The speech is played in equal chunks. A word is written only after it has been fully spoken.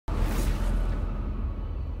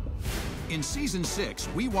In Season 6,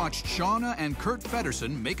 we watched Shauna and Kurt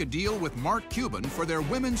Feddersen make a deal with Mark Cuban for their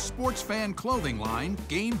women's sports fan clothing line,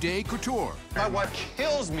 Gameday Couture. My wife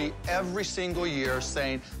kills me every single year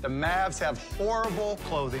saying the Mavs have horrible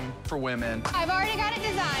clothing for women. I've already got it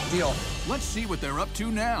designed. Deal. Let's see what they're up to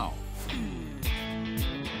now.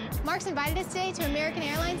 Mark's invited us today to American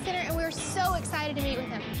Airlines Center, and we were so excited to meet with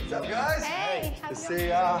him. What's up, guys? Hey, Good to see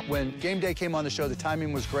ya. When Game Day came on the show, the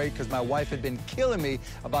timing was great because my wife had been killing me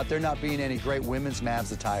about there not being any great women's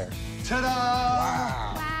Mavs attire. Ta-da!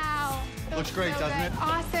 Wow. Looks great, so doesn't good. it?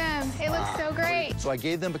 Awesome. It looks so great. So I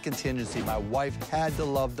gave them a contingency. My wife had to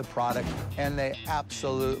love the product, and they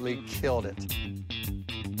absolutely killed it.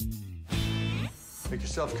 Make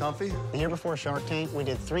yourself comfy. The year before Shark Tank, we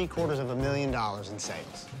did $750,000 in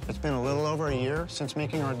sales. It's been a little over a year since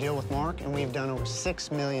making our deal with Mark, and we've done over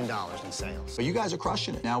 $6 million in sales. But you guys are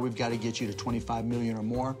crushing it. Now we've got to get you to 25 million or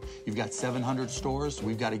more. You've got 700 stores.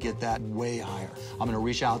 We've got to get that way higher. I'm going to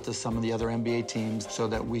reach out to some of the other NBA teams so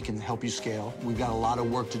that we can help you scale. We've got a lot of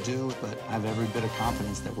work to do, but I have every bit of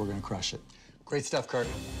confidence that we're going to crush it. Great stuff, Kurt.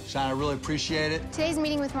 Sean, I really appreciate it. Today's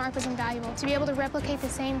meeting with Mark was invaluable. To be able to replicate the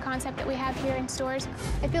same concept that we have here in stores,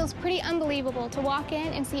 it feels pretty unbelievable to walk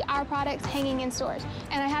in and see our products hanging in stores.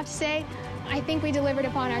 And I have to say, I think we delivered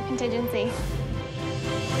upon our contingency.